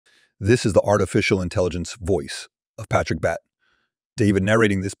This is the artificial intelligence voice of Patrick Bett, David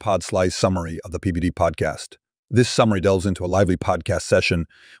narrating this pod-slice summary of the PBD podcast. This summary delves into a lively podcast session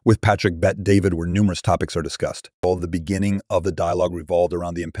with Patrick Bett David where numerous topics are discussed. All the beginning of the dialogue revolved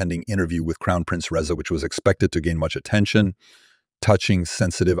around the impending interview with Crown Prince Reza, which was expected to gain much attention, touching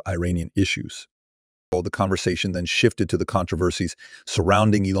sensitive Iranian issues. All the conversation then shifted to the controversies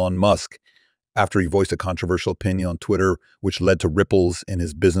surrounding Elon Musk after he voiced a controversial opinion on Twitter, which led to ripples in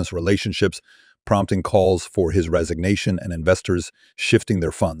his business relationships, prompting calls for his resignation and investors shifting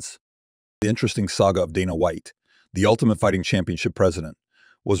their funds. The interesting saga of Dana White, the Ultimate Fighting Championship president,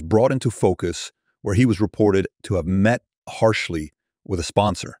 was brought into focus where he was reported to have met harshly with a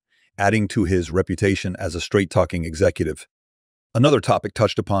sponsor, adding to his reputation as a straight-talking executive. Another topic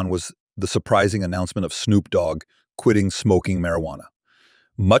touched upon was the surprising announcement of Snoop Dogg quitting smoking marijuana.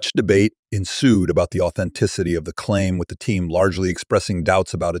 Much debate ensued about the authenticity of the claim, with the team largely expressing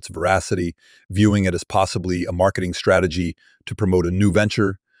doubts about its veracity, viewing it as possibly a marketing strategy to promote a new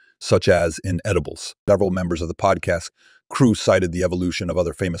venture, such as in edibles. Several members of the podcast crew cited the evolution of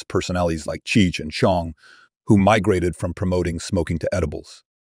other famous personalities like Cheech and Chong, who migrated from promoting smoking to edibles.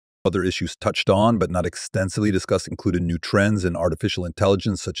 Other issues touched on, but not extensively discussed, included new trends in artificial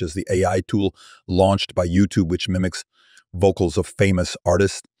intelligence, such as the AI tool launched by YouTube, which mimics vocals of famous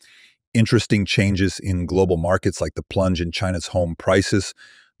artists, interesting changes in global markets like the plunge in China's home prices,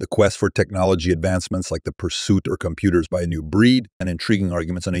 the quest for technology advancements like the pursuit of computers by a new breed, and intriguing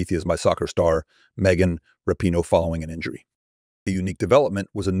arguments on atheism by soccer star Megan Rapinoe following an injury. A unique development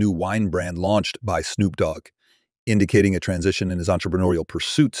was a new wine brand launched by Snoop Dogg, indicating a transition in his entrepreneurial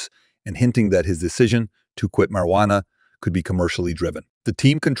pursuits and hinting that his decision to quit marijuana could be commercially driven. The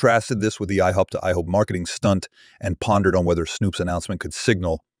team contrasted this with the I Hope marketing stunt and pondered on whether Snoop's announcement could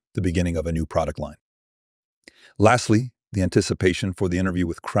signal the beginning of a new product line. Lastly, the anticipation for the interview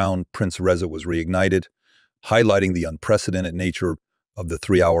with Crown Prince Reza was reignited, highlighting the unprecedented nature of the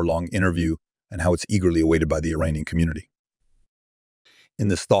 3-hour-long interview and how it's eagerly awaited by the Iranian community. In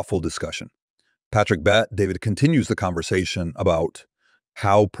this thoughtful discussion, Patrick Bett David continues the conversation about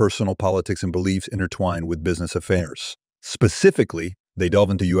how personal politics and beliefs intertwine with business affairs. Specifically, they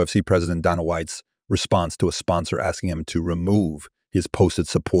delve into UFC President Dana White's response to a sponsor asking him to remove his posted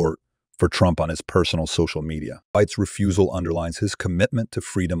support for Trump on his personal social media. White's refusal underlines his commitment to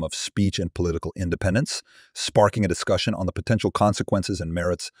freedom of speech and political independence, sparking a discussion on the potential consequences and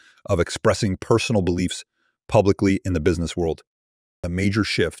merits of expressing personal beliefs publicly in the business world. A major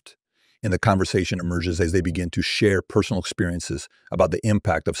shift in the conversation emerges as they begin to share personal experiences about the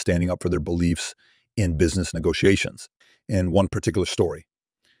impact of standing up for their beliefs in business negotiations. In one particular story,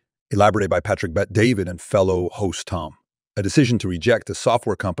 elaborated by Patrick Bett David and fellow host Tom, a decision to reject a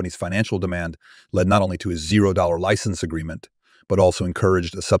software company's financial demand led not only to his $0 license agreement, but also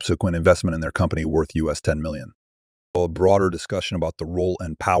encouraged a subsequent investment in their company worth $10 million. A broader discussion about the role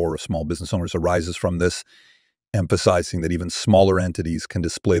and power of small business owners arises from this, emphasizing that even smaller entities can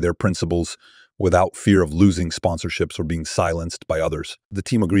display their principles without fear of losing sponsorships or being silenced by others. The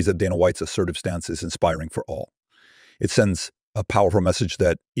team agrees that Dana White's assertive stance is inspiring for all. It sends a powerful message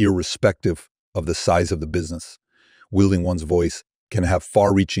that, irrespective of the size of the business, wielding one's voice can have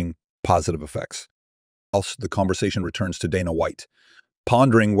far-reaching positive effects. Also, the conversation returns to Dana White,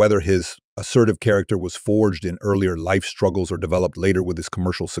 pondering whether his assertive character was forged in earlier life struggles or developed later with his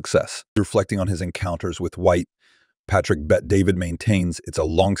commercial success. Reflecting on his encounters with White, Patrick Bett David maintains it's a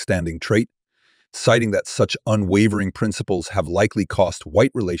long-standing trait, citing that such unwavering principles have likely cost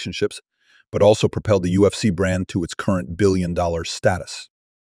White relationships, but also propelled the UFC brand to its current billion-dollar status.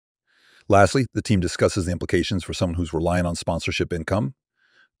 Lastly, the team discusses the implications for someone who's relying on sponsorship income,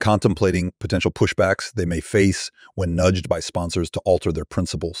 contemplating potential pushbacks they may face when nudged by sponsors to alter their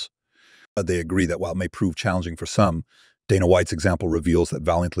principles. They agree that while it may prove challenging for some, Dana White's example reveals that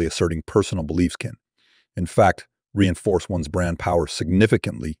valiantly asserting personal beliefs can, in fact, reinforce one's brand power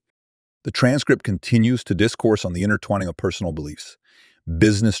significantly. The transcript continues to discourse on the intertwining of personal beliefs,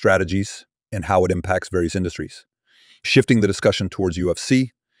 business strategies, and how it impacts various industries. Shifting the discussion towards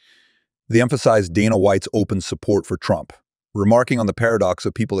UFC, they emphasize Dana White's open support for Trump, remarking on the paradox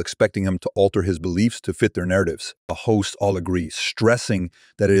of people expecting him to alter his beliefs to fit their narratives. The hosts all agree, stressing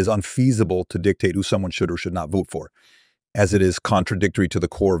that it is unfeasible to dictate who someone should or should not vote for, as it is contradictory to the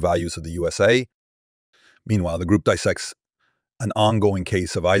core values of the USA. Meanwhile, the group dissects an ongoing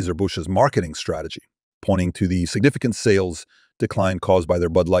case of Anheuser-Busch's marketing strategy, pointing to the significant sales decline caused by their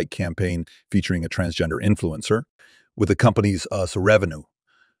Bud Light campaign featuring a transgender influencer, with the company's revenue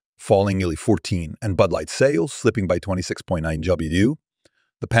falling nearly 14 and Bud Light sales slipping by 26.9 W.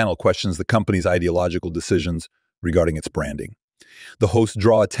 The panel questions the company's ideological decisions regarding its branding. The hosts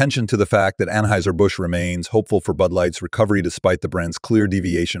draw attention to the fact that Anheuser-Busch remains hopeful for Bud Light's recovery despite the brand's clear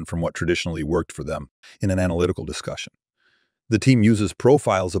deviation from what traditionally worked for them in an analytical discussion. The team uses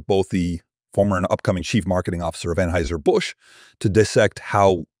profiles of both the former and upcoming chief marketing officer of Anheuser-Busch to dissect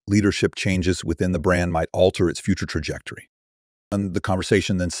how leadership changes within the brand might alter its future trajectory. And the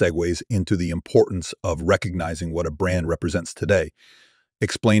conversation then segues into the importance of recognizing what a brand represents today,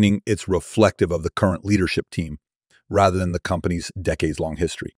 explaining it's reflective of the current leadership team rather than the company's decades-long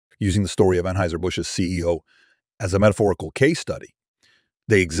history. Using the story of Anheuser-Busch's CEO as a metaphorical case study,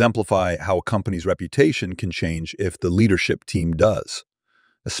 they exemplify how a company's reputation can change if the leadership team does,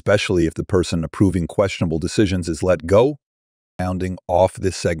 especially if the person approving questionable decisions is let go. Rounding off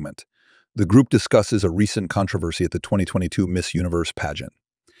this segment, the group discusses a recent controversy at the 2022 Miss Universe pageant.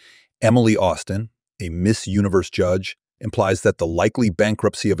 Emily Austin, a Miss Universe judge, implies that the likely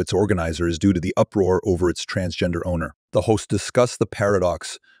bankruptcy of its organizer is due to the uproar over its transgender owner. The hosts discuss the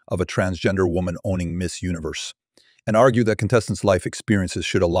paradox of a transgender woman owning Miss Universe and argue that contestants' life experiences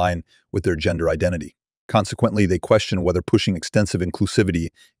should align with their gender identity. Consequently, they question whether pushing extensive inclusivity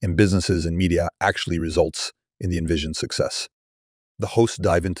in businesses and media actually results in the envisioned success. The hosts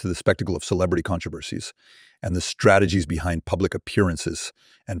dive into the spectacle of celebrity controversies and the strategies behind public appearances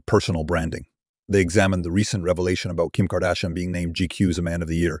and personal branding. They examine the recent revelation about Kim Kardashian being named GQ's a Man of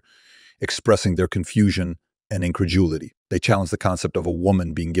the Year, expressing their confusion and incredulity. They challenge the concept of a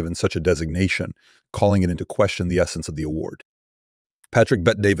woman being given such a designation, calling it into question the essence of the award. Patrick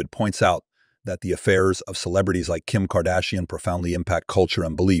Bet-David points out that the affairs of celebrities like Kim Kardashian profoundly impact culture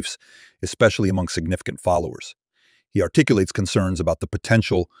and beliefs, especially among significant followers. He articulates concerns about the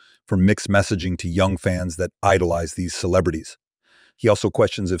potential for mixed messaging to young fans that idolize these celebrities. He also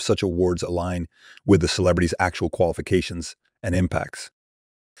questions if such awards align with the celebrity's actual qualifications and impacts.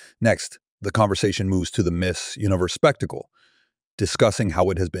 Next, the conversation moves to the Miss Universe spectacle, discussing how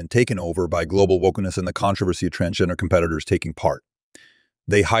it has been taken over by global wokeness and the controversy of transgender competitors taking part.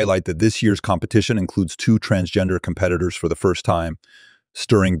 They highlight that this year's competition includes 2 transgender competitors for the first time,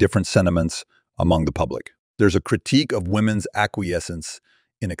 stirring different sentiments among the public. There's a critique of women's acquiescence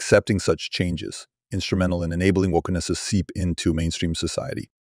in accepting such changes, instrumental in enabling wokeness to seep into mainstream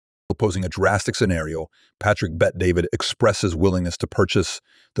society. Proposing a drastic scenario, Patrick Bet-David expresses willingness to purchase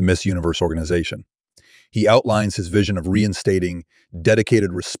the Miss Universe organization. He outlines his vision of reinstating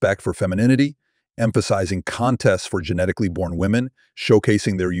dedicated respect for femininity, emphasizing contests for genetically born women,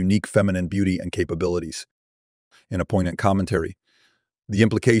 showcasing their unique feminine beauty and capabilities. In a poignant commentary, the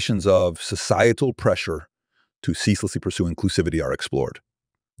implications of societal pressure to ceaselessly pursue inclusivity are explored.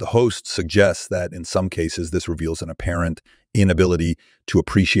 The host suggests that in some cases this reveals an apparent inability to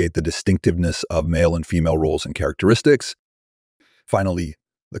appreciate the distinctiveness of male and female roles and characteristics. Finally,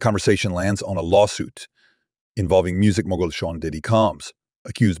 the conversation lands on a lawsuit involving music mogul Sean Diddy Combs,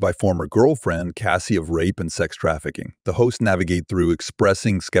 accused by former girlfriend Cassie of rape and sex trafficking. The hosts navigate through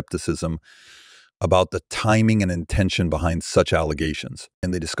expressing skepticism about the timing and intention behind such allegations,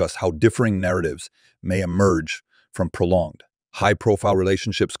 and they discuss how differing narratives may emerge from prolonged, high-profile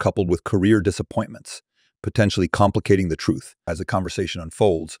relationships coupled with career disappointments, potentially complicating the truth. As the conversation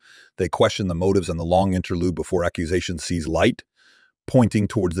unfolds, they question the motives and the long interlude before accusation sees light, pointing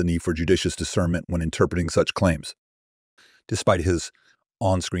towards the need for judicious discernment when interpreting such claims. Despite his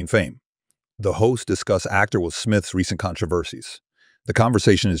on-screen fame, the hosts discuss actor Will Smith's recent controversies. The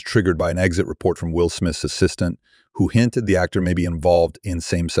conversation is triggered by an exit report from Will Smith's assistant, who hinted the actor may be involved in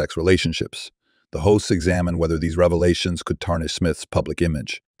same-sex relationships. The hosts examine whether these revelations could tarnish Smith's public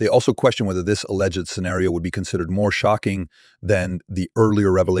image. They also question whether this alleged scenario would be considered more shocking than the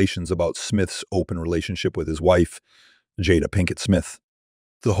earlier revelations about Smith's open relationship with his wife, Jada Pinkett Smith.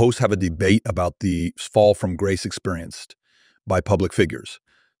 The hosts have a debate about the fall from grace experienced by public figures,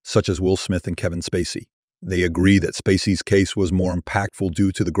 such as Will Smith and Kevin Spacey. They agree that Spacey's case was more impactful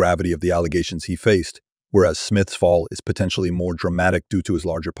due to the gravity of the allegations he faced, whereas Smith's fall is potentially more dramatic due to his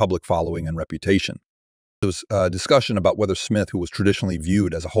larger public following and reputation. There was a discussion about whether Smith, who was traditionally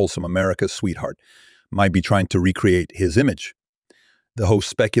viewed as a wholesome America's sweetheart, might be trying to recreate his image. The hosts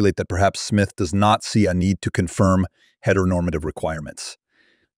speculate that perhaps Smith does not see a need to confirm heteronormative requirements,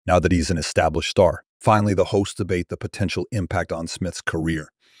 now that he's an established star. Finally, the hosts debate the potential impact on Smith's career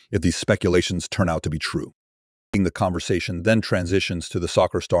if these speculations turn out to be true. The conversation then transitions to the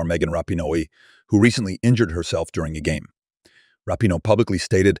soccer star Megan Rapinoe, who recently injured herself during a game. Rapinoe publicly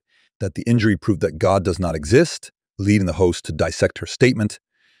stated that the injury proved that God does not exist, leading the host to dissect her statement.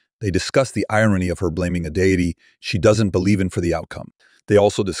 They discuss the irony of her blaming a deity she doesn't believe in for the outcome. They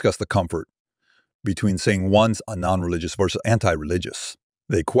also discuss the comfort between saying one's a non-religious versus anti-religious.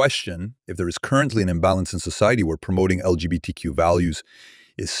 They question if there is currently an imbalance in society where promoting LGBTQ values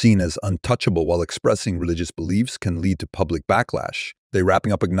is seen as untouchable while expressing religious beliefs can lead to public backlash. They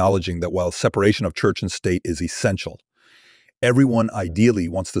wrapping up acknowledging that while separation of church and state is essential, everyone ideally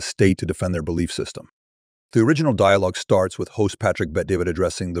wants the state to defend their belief system. The original dialogue starts with host Patrick Bet-David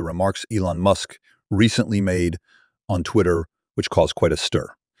addressing the remarks Elon Musk recently made on Twitter, which caused quite a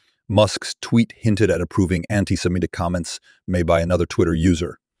stir. Musk's tweet hinted at approving anti-Semitic comments made by another Twitter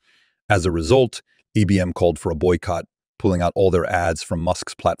user. As a result, EBM called for a boycott, pulling out all their ads from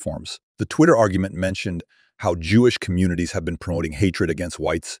Musk's platforms. The Twitter argument mentioned how Jewish communities have been promoting hatred against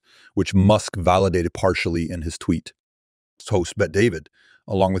whites, which Musk validated partially in his tweet. Host Bet-David,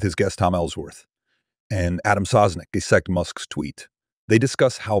 along with his guest Tom Ellsworth, and Adam Sosnick dissect Musk's tweet. They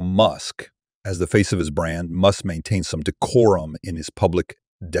discuss how Musk, as the face of his brand, must maintain some decorum in his public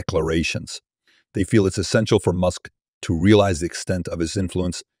declarations. They feel it's essential for Musk to realize the extent of his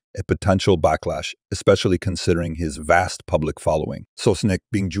influence and potential backlash, especially considering his vast public following. Sosnick,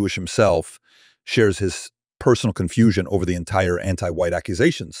 being Jewish himself, shares his personal confusion over the entire anti-white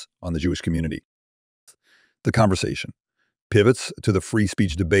accusations on the Jewish community. The conversation pivots to the free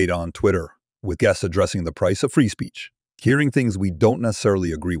speech debate on Twitter, with guests addressing the price of free speech, hearing things we don't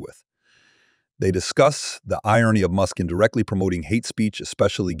necessarily agree with. They discuss the irony of Musk indirectly promoting hate speech,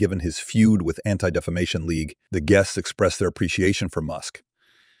 especially given his feud with Anti-Defamation League. The guests express their appreciation for Musk,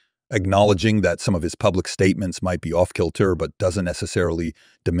 acknowledging that some of his public statements might be off-kilter but doesn't necessarily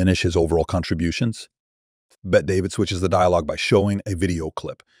diminish his overall contributions. Bet-David switches the dialogue by showing a video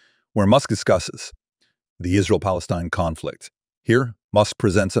clip where Musk discusses the Israel-Palestine conflict. Here, Musk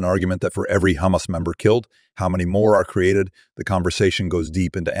presents an argument that for every Hamas member killed, how many more are created? The conversation goes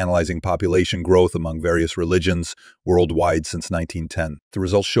deep into analyzing population growth among various religions worldwide since 1910. The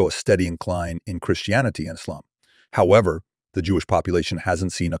results show a steady incline in Christianity and Islam. However, the Jewish population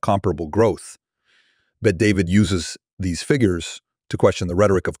hasn't seen a comparable growth. Bet-David uses these figures to question the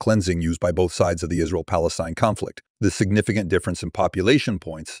rhetoric of cleansing used by both sides of the Israel-Palestine conflict. The significant difference in population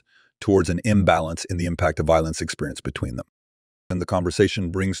points towards an imbalance in the impact of violence experienced between them. And the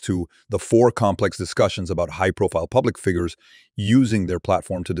conversation brings to the four complex discussions about high-profile public figures using their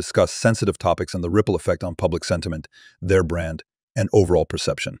platform to discuss sensitive topics and the ripple effect on public sentiment, their brand, and overall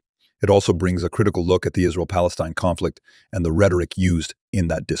perception. It also brings a critical look at the Israel-Palestine conflict and the rhetoric used in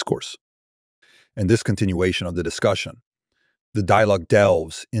that discourse. In this continuation of the discussion, the dialogue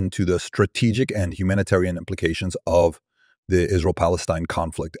delves into the strategic and humanitarian implications of the Israel-Palestine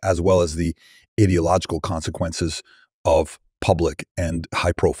conflict, as well as the ideological consequences of public and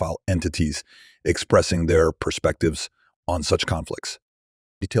high-profile entities expressing their perspectives on such conflicts.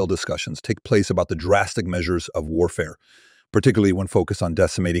 Detailed discussions take place about the drastic measures of warfare, particularly when focused on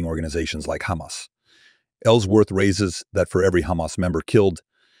decimating organizations like Hamas. Ellsworth raises that for every Hamas member killed,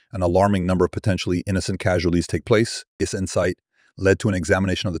 an alarming number of potentially innocent casualties take place. This insight led to an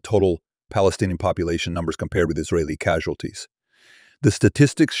examination of the total Palestinian population numbers compared with Israeli casualties. The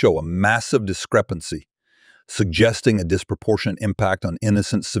statistics show a massive discrepancy, suggesting a disproportionate impact on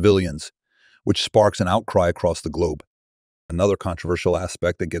innocent civilians, which sparks an outcry across the globe. Another controversial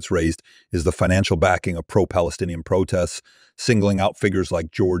aspect that gets raised is the financial backing of pro-Palestinian protests, singling out figures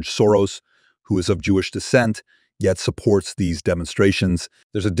like George Soros, who is of Jewish descent, yet supports these demonstrations.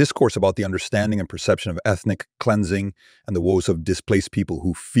 There's a discourse about the understanding and perception of ethnic cleansing and the woes of displaced people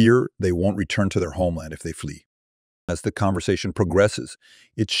who fear they won't return to their homeland if they flee. As the conversation progresses,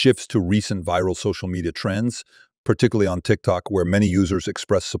 it shifts to recent viral social media trends, particularly on TikTok, where many users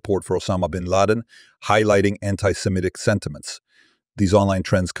express support for Osama bin Laden, highlighting anti-Semitic sentiments. These online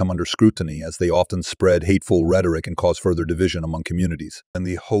trends come under scrutiny as they often spread hateful rhetoric and cause further division among communities. And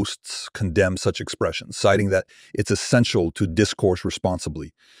the hosts condemn such expressions, citing that it's essential to discourse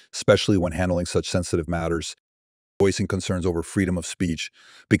responsibly, especially when handling such sensitive matters. Voicing concerns over freedom of speech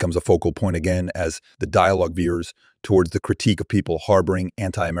becomes a focal point again as the dialogue veers towards the critique of people harboring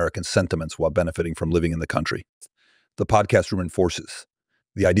anti-American sentiments while benefiting from living in the country. The podcast reinforces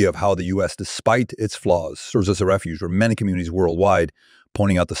the idea of how the U.S., despite its flaws, serves as a refuge for many communities worldwide,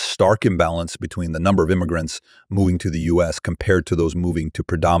 pointing out the stark imbalance between the number of immigrants moving to the U.S. compared to those moving to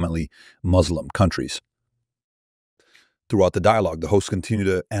predominantly Muslim countries. Throughout the dialogue, the hosts continue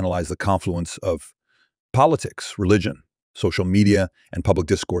to analyze the confluence of politics, religion, social media, and public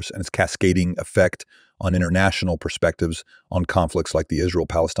discourse, and its cascading effect on international perspectives on conflicts like the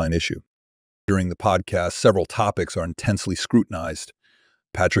Israel-Palestine issue. During the podcast, several topics are intensely scrutinized.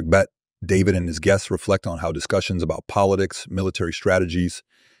 Patrick Bet-David and his guests reflect on how discussions about politics, military strategies,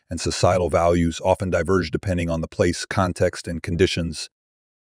 and societal values often diverge depending on the place, context, and conditions.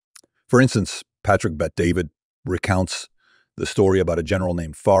 For instance, Patrick Bet-David recounts the story about a general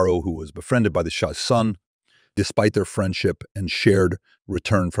named Pharaoh who was befriended by the Shah's son, despite their friendship and shared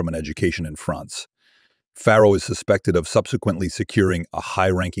return from an education in France. Pharaoh is suspected of subsequently securing a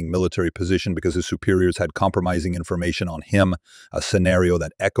high-ranking military position because his superiors had compromising information on him, a scenario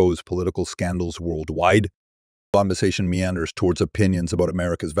that echoes political scandals worldwide. The conversation meanders towards opinions about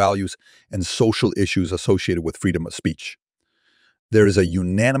America's values and social issues associated with freedom of speech. There is a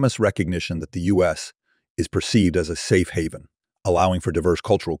unanimous recognition that the U.S. is perceived as a safe haven, allowing for diverse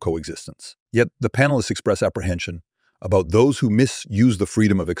cultural coexistence. Yet the panelists express apprehension about those who misuse the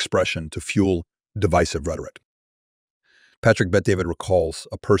freedom of expression to fuel divisive rhetoric. Patrick Bet-David recalls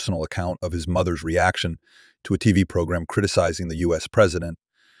a personal account of his mother's reaction to a TV program criticizing the U.S. president,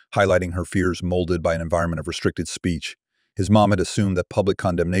 highlighting her fears molded by an environment of restricted speech. His mom had assumed that public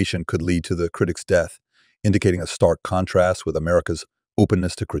condemnation could lead to the critic's death, indicating a stark contrast with America's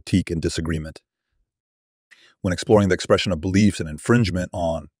openness to critique and disagreement. When exploring the expression of beliefs and infringement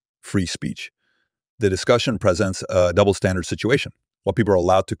on free speech, the discussion presents a double standard situation. While people are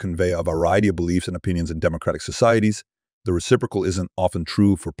allowed to convey a variety of beliefs and opinions in democratic societies, the reciprocal isn't often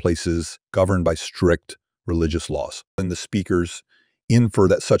true for places governed by strict religious laws. And the speakers infer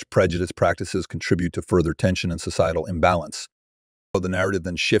that such prejudice practices contribute to further tension and societal imbalance. The narrative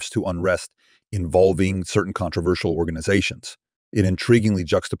then shifts to unrest involving certain controversial organizations. It intriguingly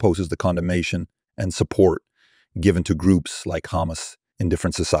juxtaposes the condemnation and support given to groups like Hamas in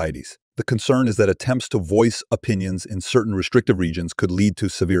different societies. The concern is that attempts to voice opinions in certain restrictive regions could lead to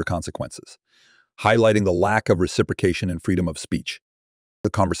severe consequences, highlighting the lack of reciprocation and freedom of speech. The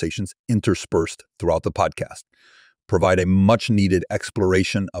conversations interspersed throughout the podcast provide a much-needed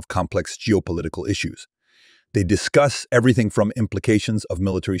exploration of complex geopolitical issues. They discuss everything from implications of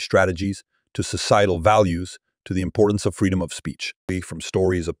military strategies to societal values to the importance of freedom of speech. From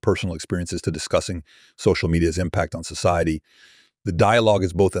stories of personal experiences to discussing social media's impact on society, the dialogue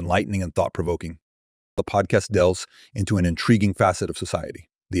is both enlightening and thought-provoking. The podcast delves into an intriguing facet of society,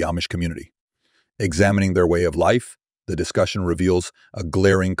 the Amish community. Examining their way of life, the discussion reveals a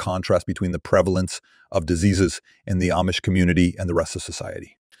glaring contrast between the prevalence of diseases in the Amish community and the rest of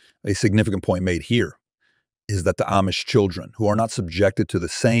society. A significant point made here is that the Amish children, who are not subjected to the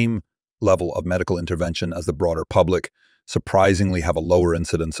same level of medical intervention as the broader public, surprisingly have a lower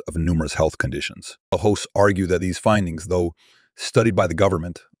incidence of numerous health conditions. The hosts argue that these findings, though studied by the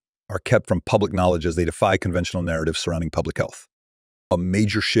government, are kept from public knowledge as they defy conventional narratives surrounding public health. A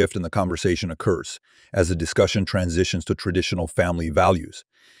major shift in the conversation occurs as the discussion transitions to traditional family values.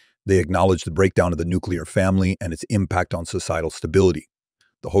 They acknowledge the breakdown of the nuclear family and its impact on societal stability.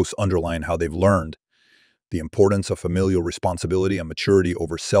 The hosts underline how they've learned the importance of familial responsibility and maturity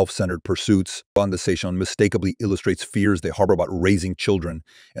over self-centered pursuits. The conversation unmistakably illustrates fears they harbor about raising children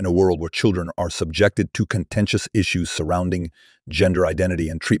in a world where children are subjected to contentious issues surrounding gender identity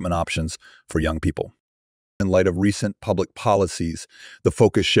and treatment options for young people. In light of recent public policies, the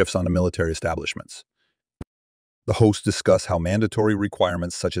focus shifts on the military establishments. The hosts discuss how mandatory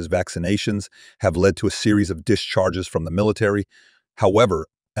requirements such as vaccinations have led to a series of discharges from the military. However,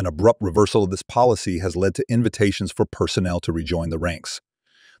 an abrupt reversal of this policy has led to invitations for personnel to rejoin the ranks.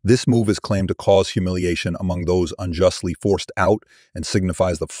 This move is claimed to cause humiliation among those unjustly forced out and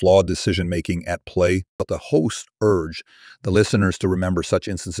signifies the flawed decision-making at play. But the hosts urge the listeners to remember such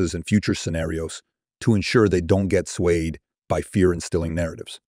instances in future scenarios to ensure they don't get swayed by fear-instilling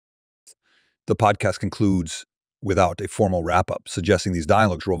narratives. The podcast concludes without a formal wrap-up, suggesting these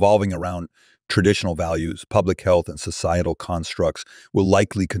dialogues revolving around traditional values, public health, and societal constructs will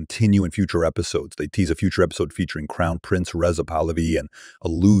likely continue in future episodes. They tease a future episode featuring Crown Prince Reza Pahlavi and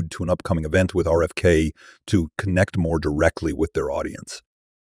allude to an upcoming event with RFK to connect more directly with their audience.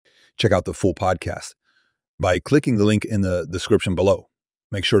 Check out the full podcast by clicking the link in the description below.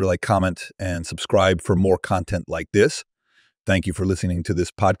 Make sure to like, comment, and subscribe for more content like this. Thank you for listening to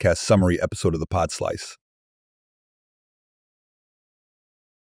this podcast summary episode of the Pod Slice.